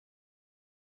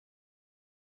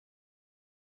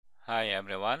Hi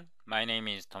everyone, my name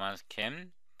is Thomas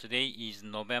Kim. Today is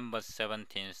November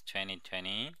 17th,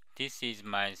 2020. This is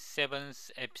my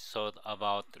 7th episode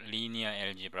about linear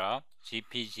algebra,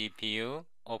 GPGPU,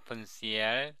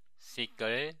 OpenCL,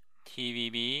 SYCL,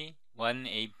 TBB,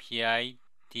 oneAPI,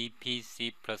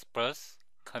 dpcpp,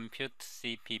 Compute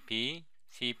CPP,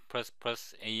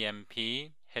 C++AMP,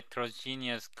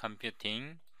 Heterogeneous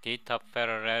Computing, Data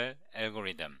Parallel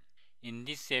Algorithm. In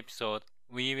this episode,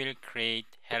 we will create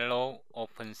Hello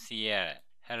OpenCL,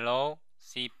 Hello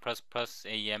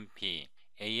C++AMP.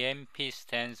 AMP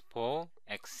stands for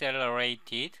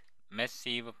Accelerated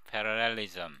Massive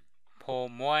Parallelism. For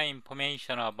more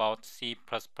information about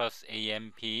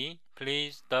C++AMP,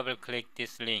 please double-click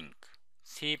this link.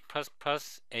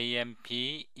 C++AMP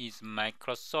is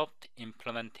Microsoft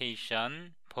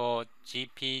implementation for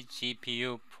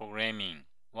GPGPU programming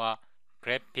or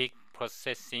graphic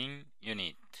processing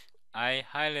unit. I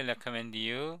highly recommend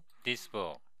you this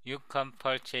book. You can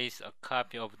purchase a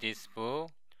copy of this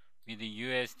book with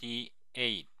USD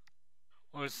 8.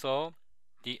 Also,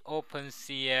 the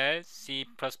OpenCL C++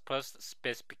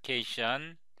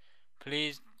 specification.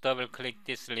 Please double-click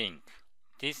this link.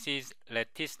 This is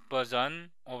latest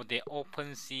version of the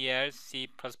OpenCL C++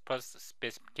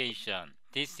 specification.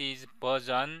 This is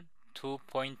version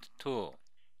 2.2.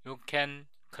 You can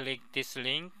click this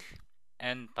link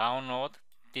and download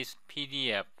this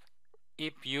PDF.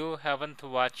 If you haven't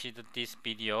watched this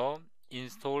video,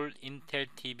 install Intel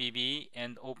TBB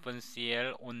and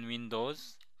OpenCL on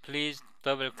Windows. Please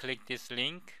double-click this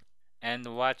link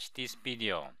and watch this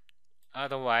video.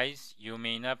 Otherwise, you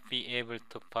may not be able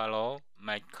to follow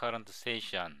my current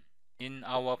session. In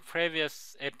our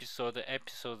previous episode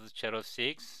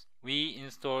 06, we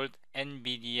installed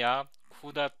NVIDIA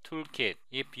CUDA Toolkit.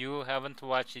 If you haven't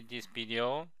watched this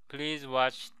video, please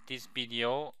watch this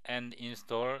video and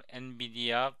install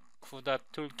NVIDIA CUDA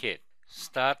Toolkit.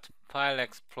 Start File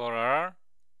Explorer,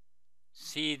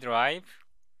 C drive,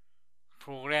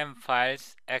 Program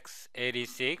Files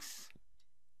x86,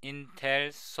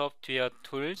 Intel Software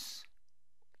Tools,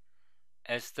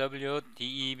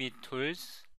 SWDEB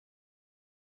Tools,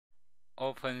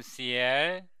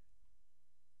 OpenCL,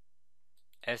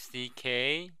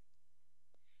 SDK,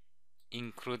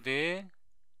 include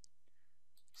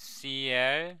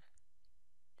CL.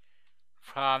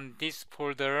 From this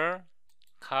folder,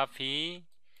 copy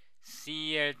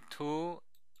CL2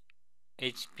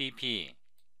 HPP,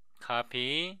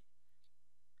 copy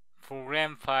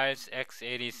Program Files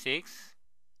x86,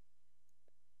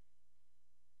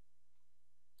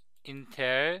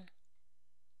 Intel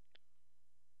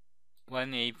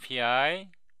oneAPI,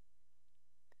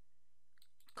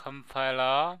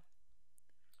 compiler,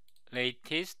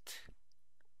 latest,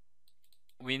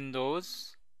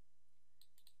 Windows,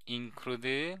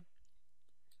 include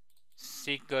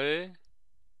SYCL,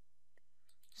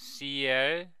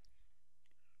 CL,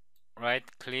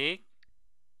 right-click,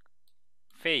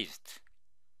 paste.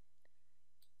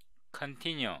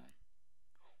 Continue.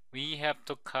 We have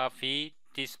to copy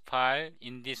this file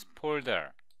in this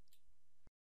folder.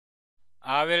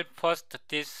 I will post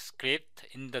this script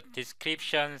in the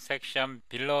description section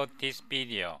below this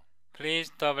video.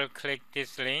 Please double-click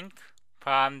this link.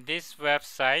 From this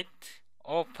website,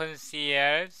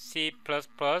 OpenCL C++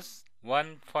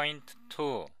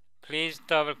 1.2. Please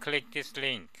double-click this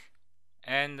link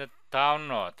and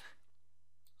download.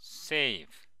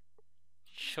 Save.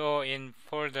 Show in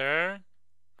folder.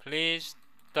 Please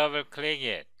double-click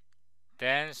it.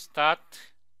 Then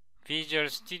start Visual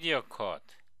Studio Code.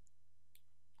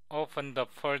 Open the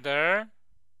folder.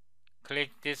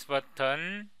 Click this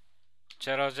button.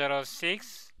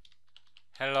 006.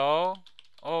 Hello,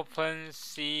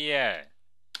 OpenCL.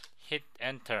 Hit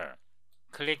enter.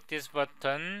 Click this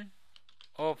button.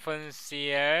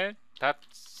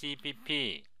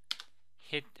 OpenCL.cpp.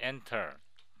 Hit enter.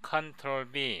 Ctrl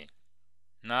B.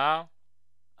 Now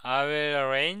I will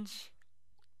arrange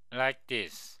like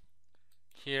this.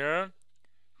 Here,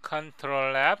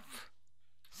 Ctrl F,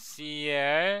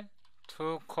 CL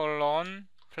 2: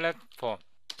 platform.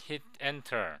 Hit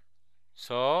enter.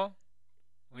 So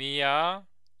we are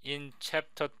in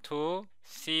chapter 2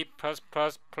 C++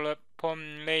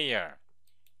 platform layer.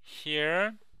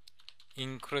 Here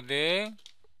include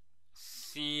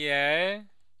CL2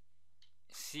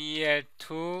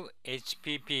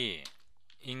 HPP,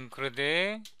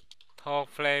 include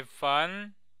TalkPlay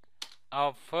Fun,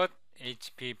 output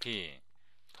HPP,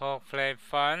 TalkPlay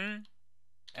Fun,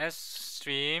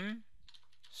 stream,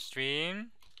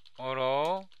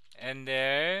 auto, and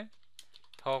there,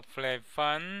 TalkPlay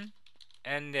Fun,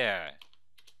 and there,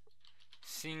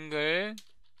 single,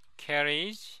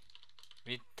 carriage,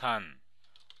 return.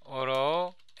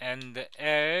 Oro and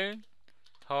L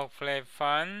talk play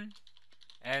fun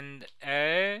and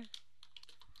L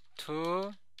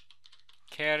 2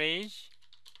 carriage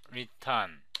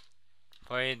return.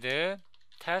 Void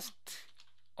test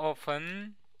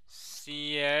OpenCL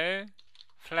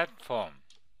platform.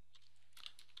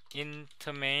 Int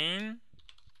main,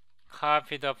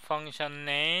 copy the function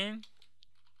name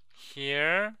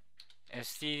here,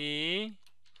 std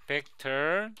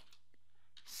vector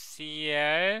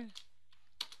CL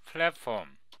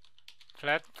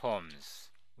platforms.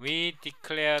 We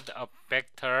declared a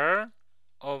vector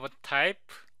of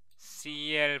type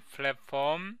CL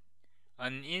platform,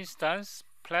 an instance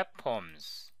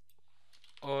platforms.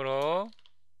 Auto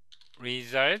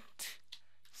result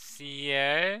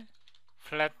CL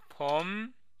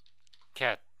platform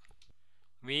get.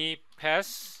 We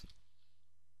pass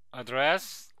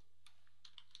address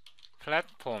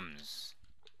platforms.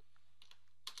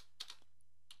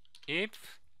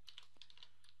 If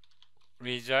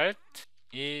result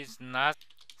is not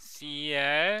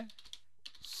CL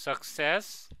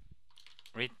success,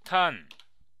 return.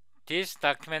 This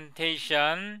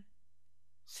documentation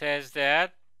says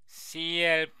that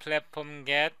CL platform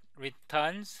get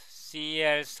returns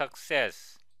CL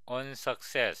success on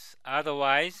success.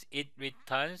 Otherwise, it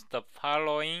returns the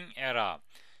following error: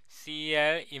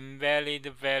 CL invalid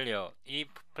value if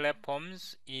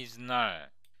platforms is null.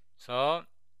 So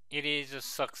it is a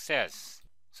success.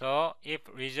 So if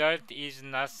result is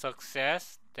not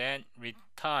success, then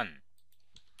return.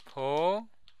 For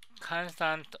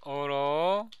constant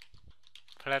auto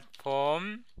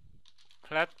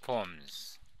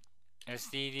platforms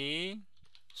std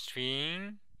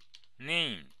string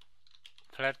name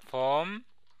platform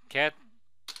get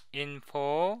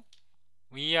info.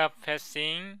 We are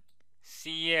passing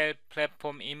CL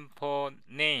platform info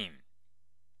name.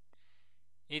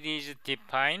 It is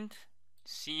defined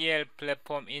CL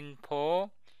platform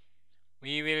info.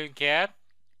 We will get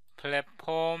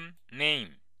platform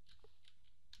name,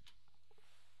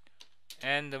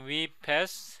 and we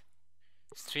pass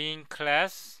string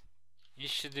class. It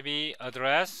should be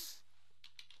address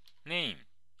name.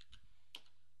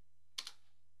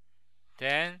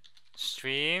 Then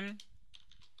stream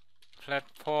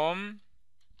platform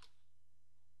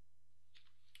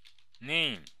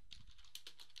name,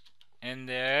 and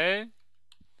there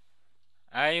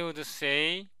I would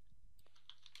say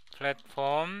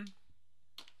platform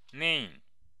name.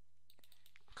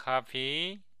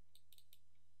 Copy,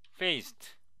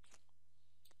 paste.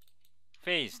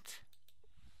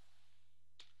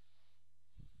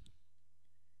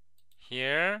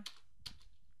 Here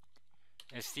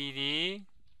std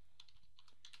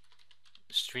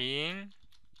string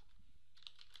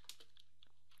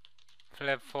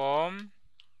platform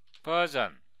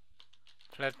version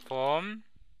platform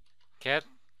get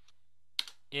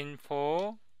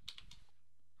info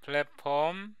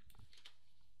platform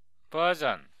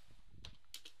version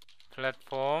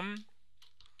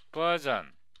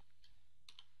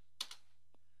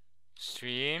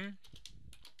stream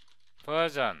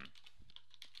version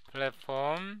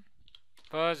platform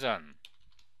version,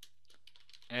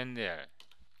 and there.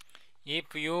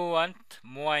 If you want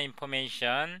more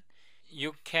information,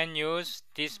 you can use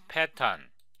this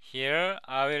pattern. Here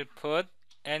I will put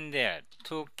and there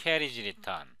 2 carriage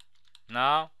return.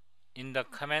 Now in the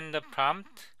command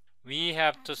prompt, we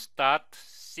have to start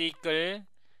SYCL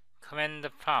command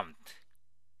prompt.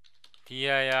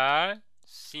 dir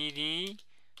cd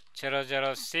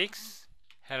 006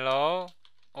 hello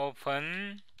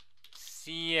OpenCL.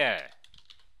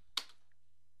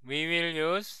 We will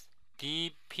use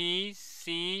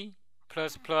dpcpp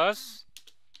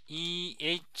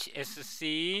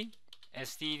ehsc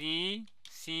std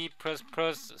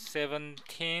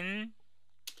C++17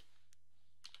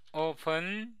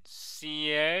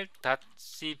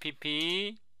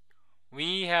 OpenCL.cpp.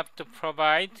 We have to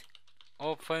provide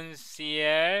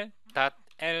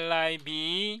OpenCL.lib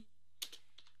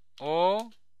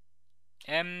or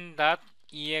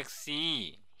m.exe.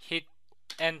 Hit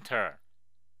enter.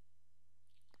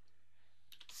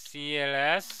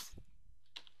 cls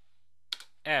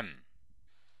m.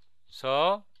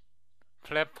 So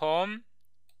platform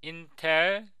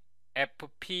Intel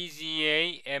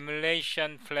FPGA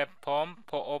emulation platform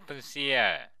for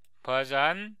OpenCL.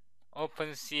 Version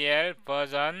OpenCL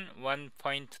version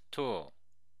 1.2.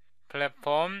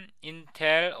 Platform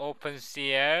Intel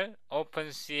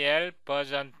OpenCL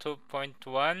version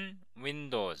 2.1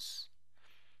 Windows.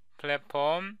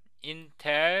 Platform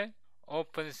Intel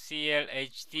OpenCL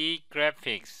HD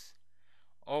graphics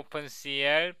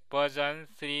OpenCL version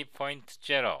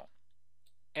 3.0.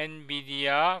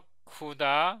 NVIDIA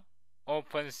CUDA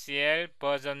OpenCL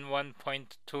version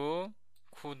 1.2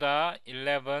 CUDA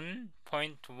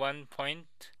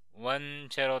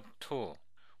 11.1.102.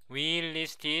 We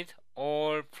listed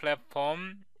all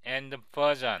platform and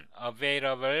version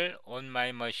available on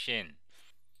my machine.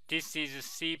 This is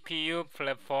CPU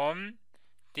platform.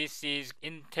 This is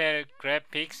Intel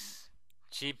Graphics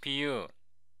GPU.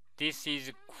 This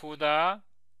is CUDA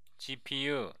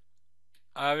GPU.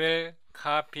 I will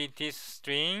copy this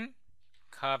string,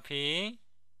 copy,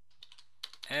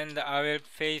 and I will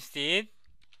paste it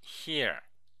here.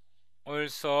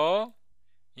 Also,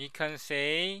 we can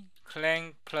say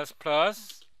clang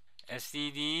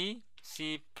std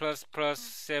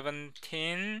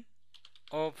C++17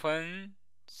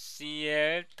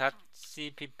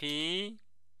 OpenCL.cpp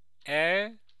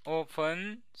L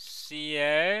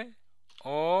OpenCL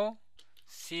or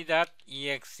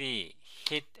C.exe.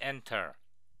 Hit enter.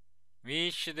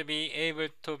 We should be able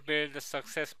to build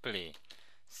successfully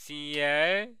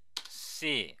CL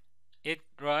C. It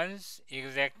runs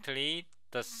exactly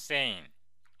the same.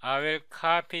 I will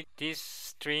copy this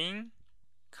string,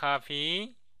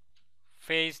 copy,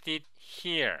 paste it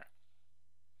here.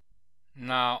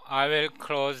 Now I will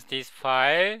close this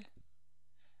file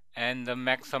and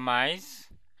maximize.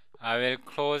 I will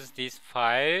close this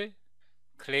file,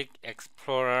 click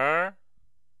Explorer,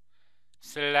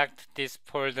 select this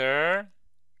folder,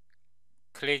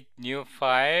 click New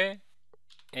File,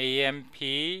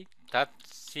 amp.cpp,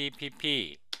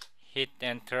 hit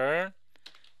enter,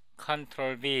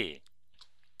 Ctrl V,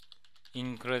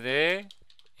 include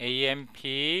amp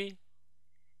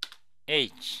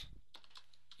H,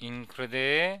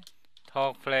 include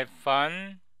talkplay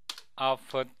fun,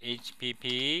 output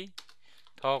HPP,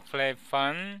 talkplay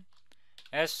fun,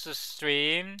 S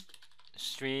stream,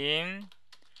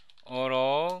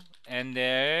 auto,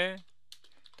 NL,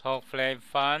 talkplay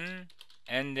fun,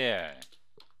 NL,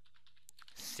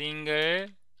 single,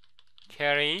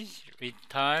 carriage,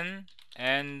 return,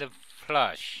 and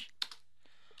flush,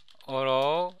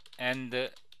 auto, and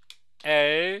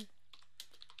L,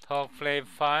 talkplay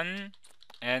fun,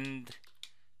 and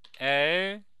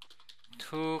L,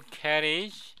 to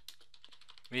carriage,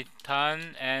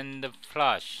 return, and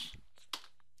flush.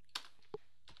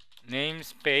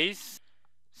 Namespace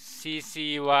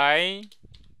CCY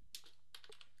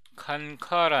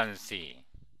concurrency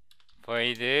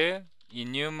void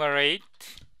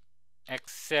enumerate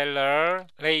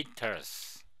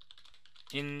accelerators.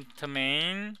 Int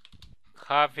main,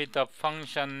 copy the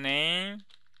function name,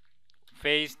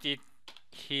 paste it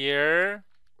here,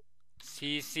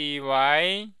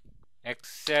 CCY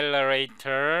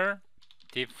accelerator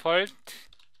default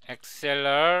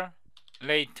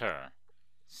accelerator,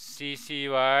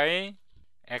 CCY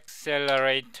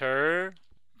accelerator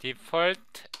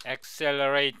default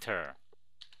accelerator,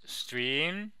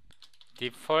 stream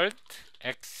default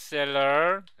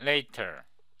accelerator,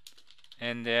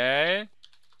 and then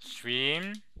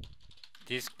stream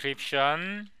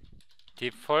description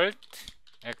default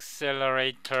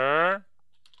accelerator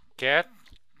get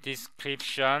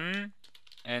description,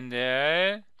 and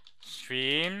then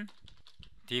stream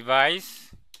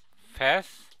device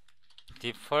path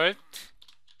default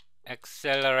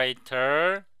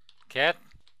accelerator get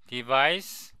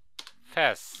device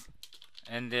path,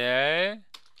 and then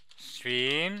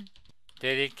stream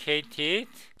dedicated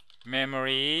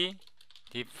memory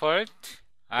default.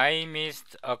 I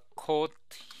missed a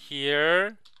quote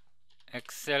here,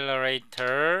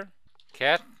 accelerator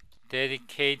get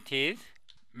dedicated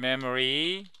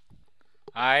memory.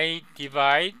 I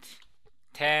divide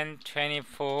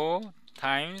 1024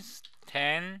 times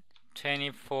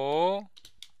 1024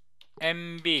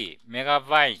 MB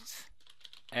megabytes,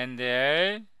 and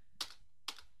then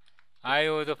I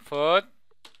would put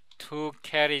 2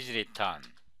 carriage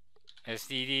return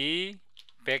std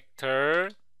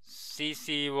vector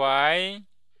CCY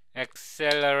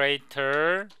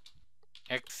accelerator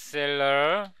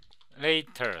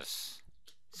accelerators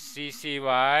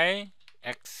CCY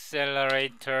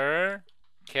accelerator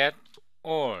get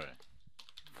all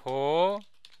for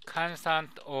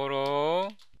constant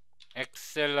auto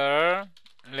accelerator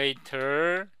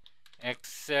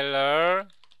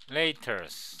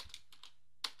accelerators.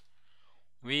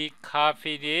 We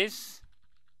copy this,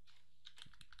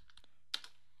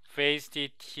 paste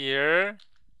it here.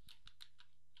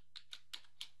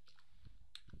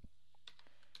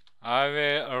 I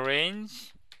will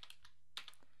arrange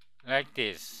like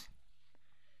this.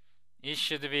 It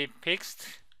should be fixed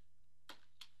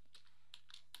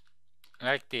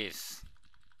like this.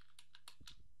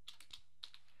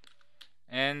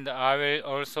 And I will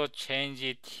also change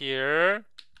it here.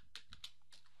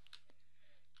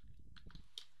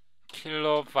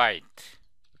 kilobyte.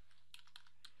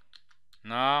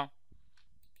 Now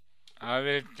I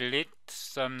will delete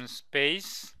some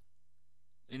space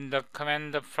in the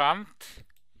command prompt.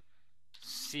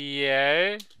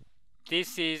 CL,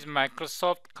 this is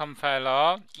Microsoft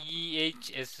compiler,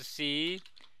 EHSC,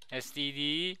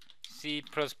 SDD,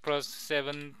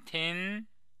 C++17,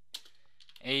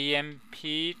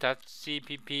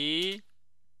 amp.cpp,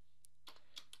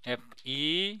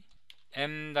 fe,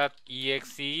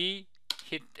 m.exe,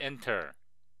 hit enter.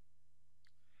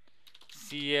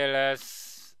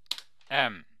 CLSM.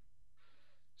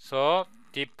 So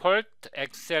default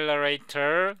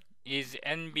accelerator is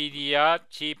NVIDIA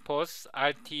GeForce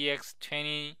RTX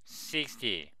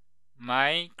 2060,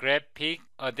 my graphic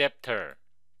adapter.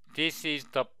 This is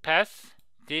the path.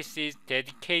 This is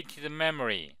dedicated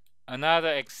memory. Another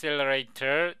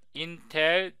accelerator,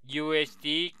 Intel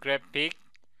UHD graphic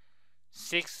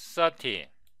 630,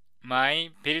 my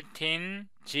built-in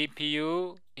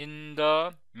GPU in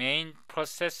the main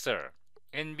processor.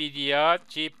 NVIDIA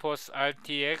GeForce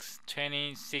RTX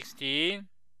 2060.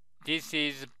 This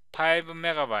is 5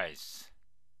 megabytes.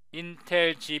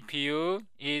 Intel GPU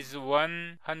is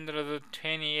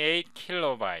 128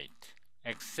 kilobyte.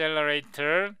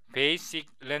 Accelerator, basic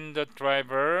render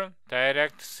driver,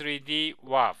 direct 3D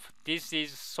WAP. This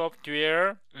is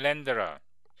software renderer.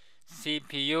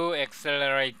 CPU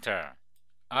accelerator.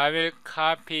 I will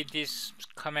copy this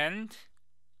command,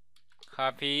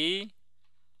 copy,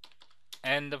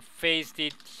 and paste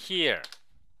it here.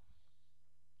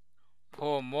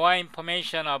 For more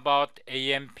information about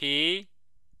AMP,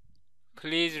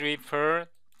 please refer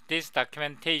this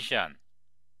documentation.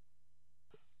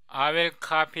 I will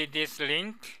copy this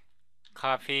link,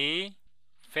 copy,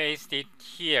 paste it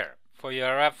here for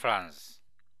your reference.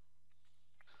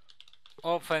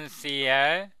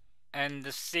 OpenCL and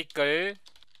SYCL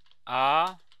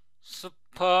are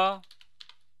super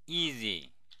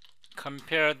easy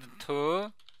compared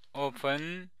to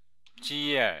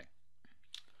OpenGL.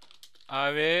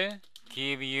 I will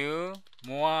give you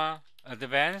more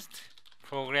advanced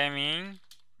programming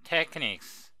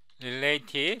techniques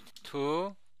related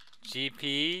to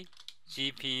GPGPU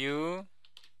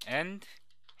and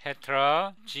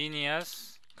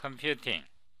Heterogeneous Computing.